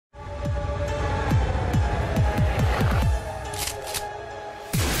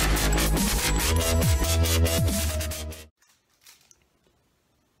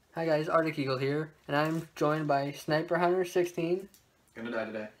Hi guys, Arctic Eagle here, and I'm joined by Sniper Hunter 16. Gonna die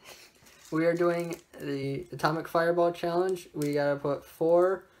today. We are doing the Atomic Fireball Challenge. We gotta put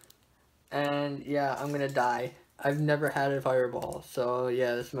 4, and yeah, I'm gonna die. I've never had a fireball, so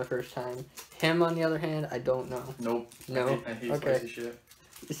yeah, this is my first time. Him, on the other hand, I don't know. Nope. No? I hate Okay. spicy shit.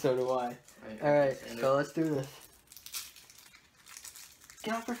 So do I. Alright, so let's do this.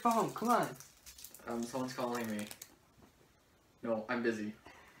 Get off your phone, come on. Someone's calling me. No, I'm busy.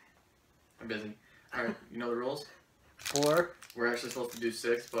 Alright, you know the rules? 4. We're actually supposed to do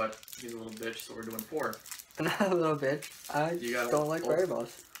 6, but he's a little bitch, so we're doing 4. Not a little bit. I don't like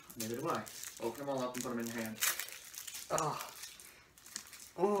fireballs. Neither do I. Open them all up and put them in your hand. Oh.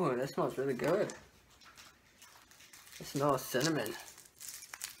 Ooh, that smells really good. It smells cinnamon.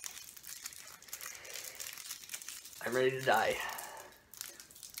 I'm ready to die.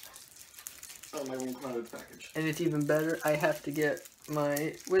 Oh, my won't come out of the package. And it's even better, I have to get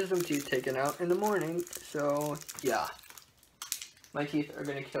my wisdom teeth taken out in the morning, so yeah. My teeth are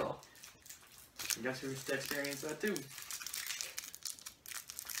gonna kill. I guess who's to experience that too?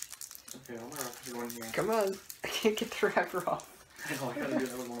 Okay, all my rockets are going here. Come on, I can't get the wrapper off. I know, I gotta do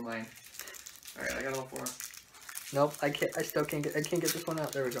that with one of mine. Alright, I got all 4. Nope, I still can't get this one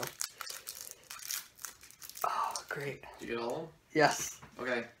out. There we go. Oh, great. Did you get all of them? Yes.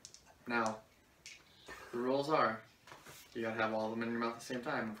 Okay, now, the rules are, you gotta have all of them in your mouth at the same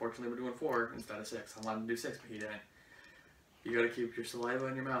time. Unfortunately, we're doing 4 instead of 6. I wanted to do 6, but he didn't. You gotta keep your saliva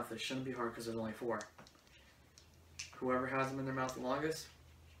in your mouth. It shouldn't be hard because there's only 4. Whoever has them in their mouth the longest,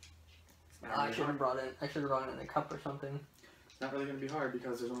 it's not really I should have brought it in a cup or something. It's not really gonna be hard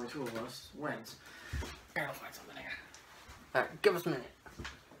because there's only 2 of us. Wins. Here, I'll find something here. Alright, give us a minute.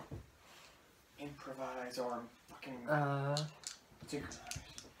 Improvise or fucking synchronize.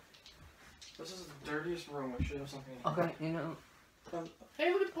 This is the dirtiest room. We should have something in here. Okay, you know.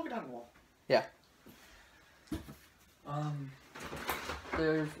 Hey, look at the polka dot wall. Yeah.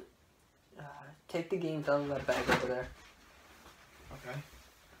 There's. Take the games out of that bag over there. Okay.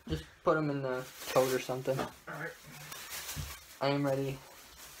 Just put them in the tote or something. Alright. I am ready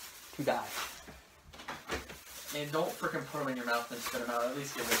to die. And don't freaking put them in your mouth and spit them out. At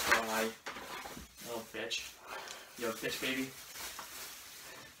least give it a try. Little bitch. You a bitch baby?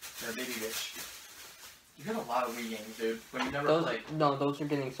 You're a baby bitch. You got a lot of Wii games, dude. When you never played. No, those are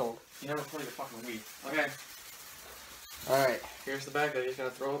getting sold. You never played a fucking Wii. Okay. Alright. Here's the bag that he's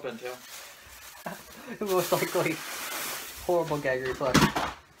gonna throw up into. Most likely horrible gag reflex.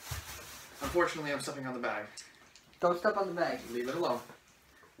 Unfortunately, I'm stepping on the bag. Don't step on the bag. Leave it alone.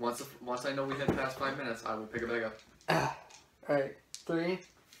 Once I know we hit past 5 minutes, I will pick it back up. Alright. 3,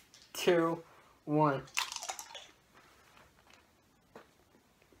 2, 1.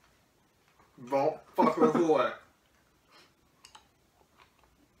 Vault fucker boy.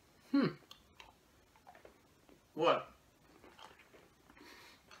 What?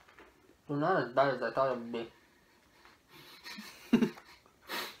 They're not as bad as I thought it would be.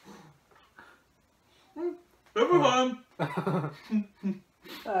 Everyone!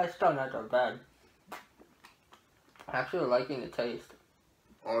 It's still not that bad. I'm actually liking the taste.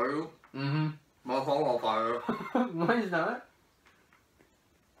 Are you? Mm-hmm. My phone on fire. Mine's not.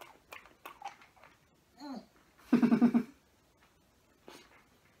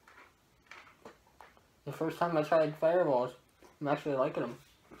 The first time I tried fireballs, I'm actually liking them.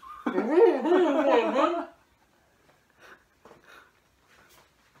 Oh,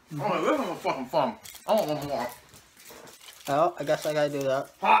 this is fucking fun. I want one more. Oh, I guess I gotta do that.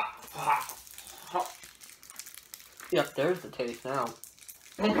 Ha! Ha! Ha! Yep, there's the taste now.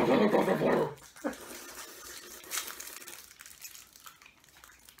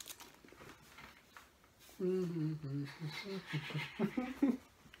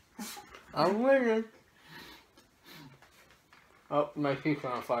 I'm winning. Oh, my teeth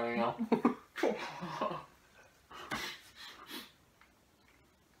are on fire now.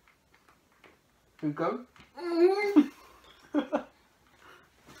 You good?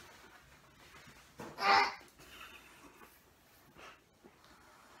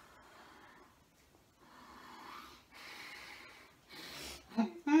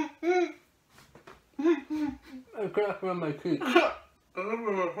 I can't feel my teeth.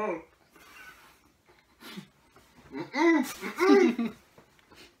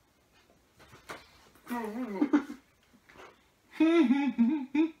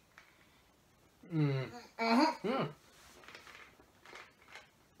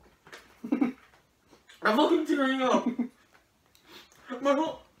 I'm fucking tearing up.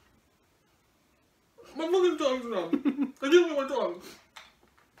 My fucking tongue's numb. I give me my tongue.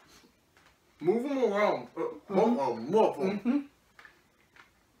 Move them around. Move them.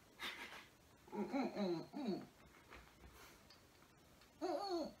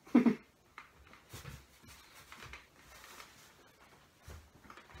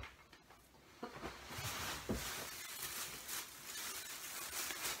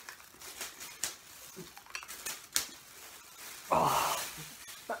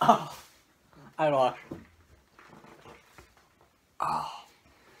 Oh, I lost. Oh.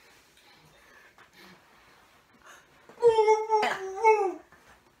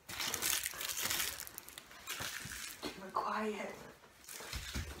 Keep it quiet.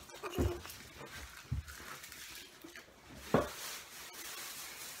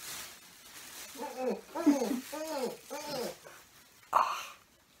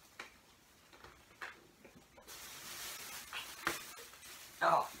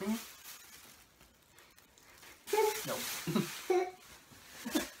 Oh, man. Nope.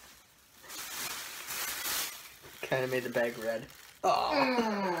 Kind of made the bag red.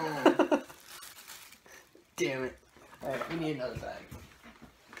 Oh. Damn it. Alright, we need another bag.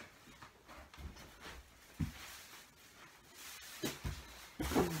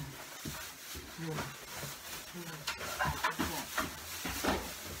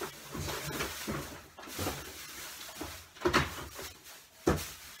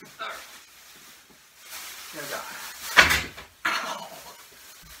 There we go. Ow.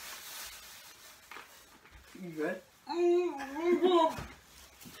 You good?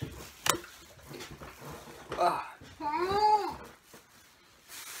 Ah.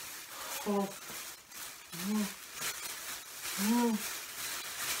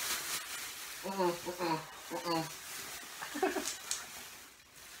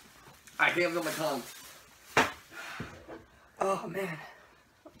 I can't feel my tongue. Oh man.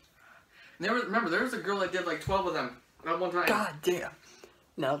 Remember, there was a girl that did like 12 of them at one time. God damn.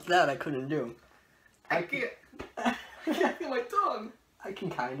 Now that I couldn't do. I can't. I can't feel my tongue. I can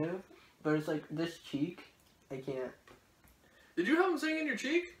kind of, but it's like this cheek. I can't. Did you have them sitting in your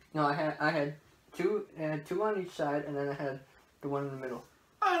cheek? No, I had two on each side, and then I had the one in the middle.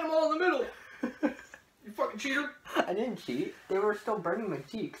 I had them all in the middle. You fucking cheater. I didn't cheat. They were still burning my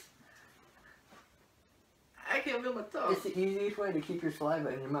cheeks. I can't feel my tongue. It's the easiest way to keep your saliva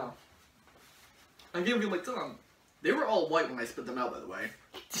in your mouth. I can't feel my tongue. They were all white when I spit them out, by the way.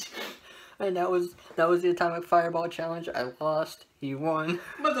 And that was the atomic fireball challenge. I lost. He won.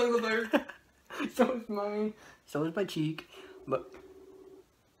 My tongue's on fire. So is mine. So is my cheek. But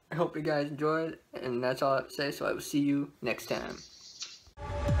I hope you guys enjoyed, and that's all I have to say. So I will see you next time.